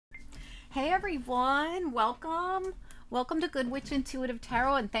Hey everyone, welcome. Welcome to Good Witch Intuitive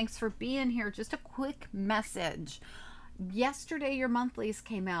Tarot, and thanks for being here. Just a quick message. Yesterday your monthlies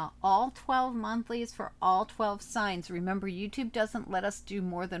came out, all 12 monthlies for all 12 signs. Remember, YouTube doesn't let us do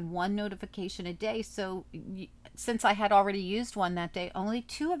more than one notification a day, so since I had already used one that day, only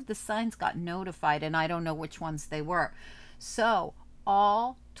 2 of the signs got notified, and I don't know which ones they were. So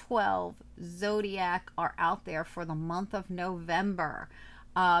all 12 zodiac are out there for the month of November.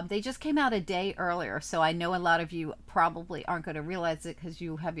 They just came out a day earlier, so I know a lot of you probably aren't going to realize it because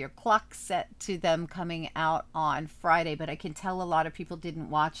you have your clock set to them coming out on Friday, but I can tell a lot of people didn't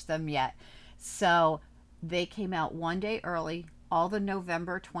watch them yet. So they came out one day early. All the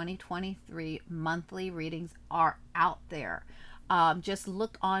November 2023 monthly readings are out there. Just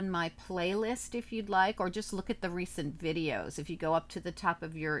look on my playlist if you'd like, or just look at the recent videos. If you go up to the top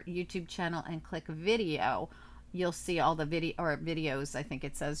of your YouTube channel and click video, you'll see all the videos. I think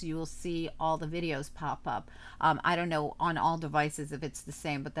it says you will see all the videos pop up. I don't know on all devices if it's the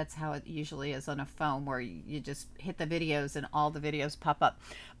same, but that's how it usually is on a phone, where you just hit the videos and all the videos pop up.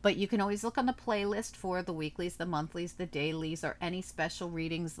 But you can always look on the playlist for the weeklies, the monthlies, the dailies, or any special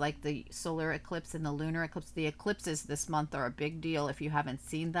readings like the solar eclipse and the lunar eclipse. The eclipses this month are a big deal. If you haven't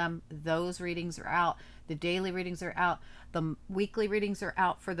seen them, those readings are out. The daily readings are out. The weekly readings are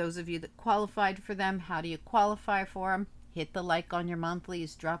out for those of you that qualified for them. How do you qualify for them? Hit the like on your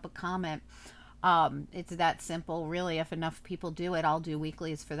monthlies, drop a comment. It's that simple, really. If enough people do it, I'll do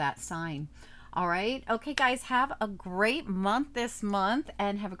weeklies for that sign. All right. Okay, guys, have a great month this month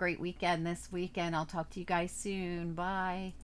and have a great weekend this weekend. I'll talk to you guys soon. Bye.